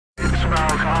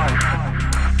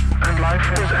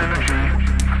life is energy,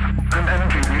 and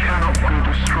energy we cannot be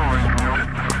destroyed,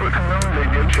 but can only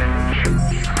be changed.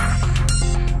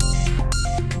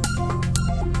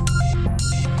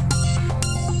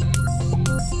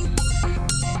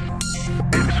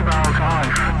 It's about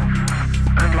life,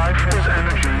 and life is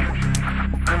energy,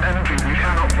 and energy we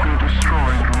cannot be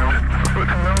destroyed, but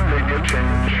can only be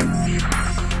changed.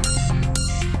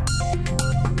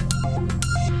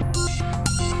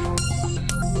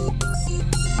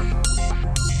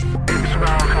 It's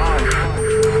about life,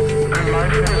 and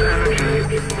life is energy,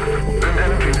 and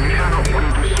energy we cannot be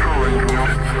destroyed,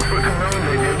 but can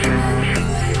only be changed.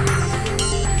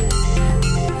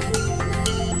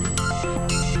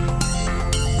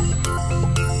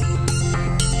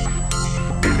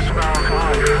 It's about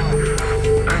life,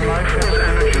 and life is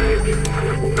energy,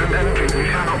 and energy we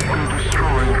cannot be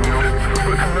destroyed,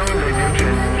 but can only be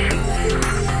changed.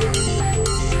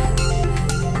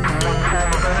 From one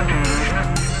form of energy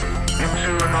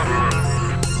into another.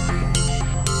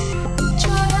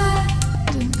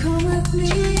 Come with me.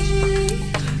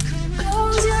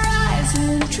 Close your eyes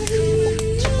and dream.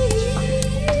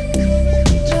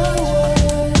 Don't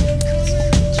worry,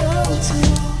 don't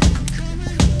talk.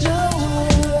 Don't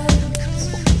worry,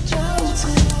 don't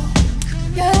talk.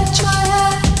 Yeah, try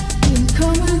it and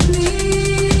come with me.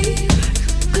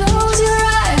 Close your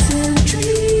eyes and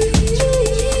dream.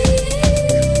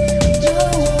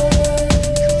 Don't worry,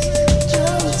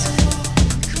 don't talk.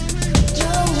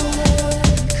 Don't worry,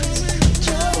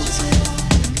 don't talk.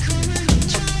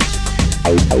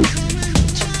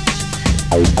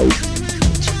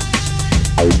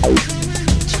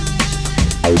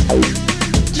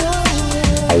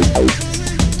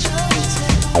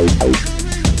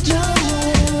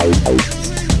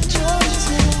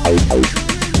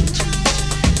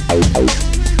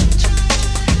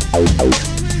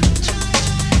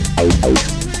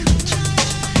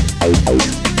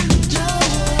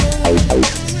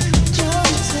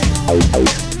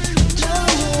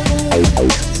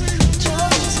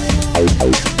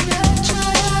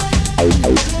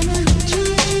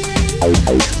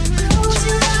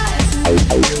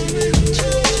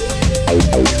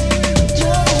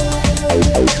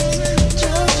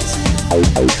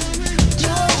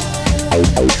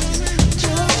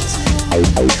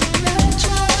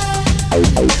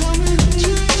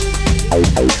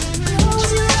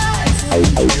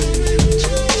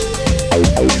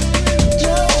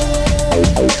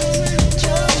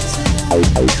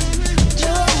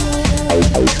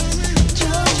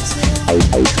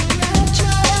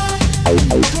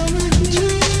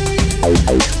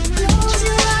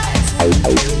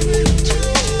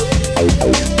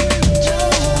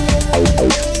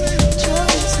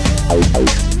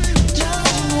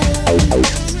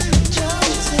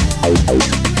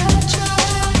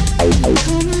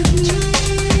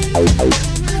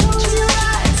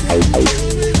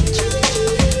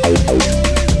 Hey.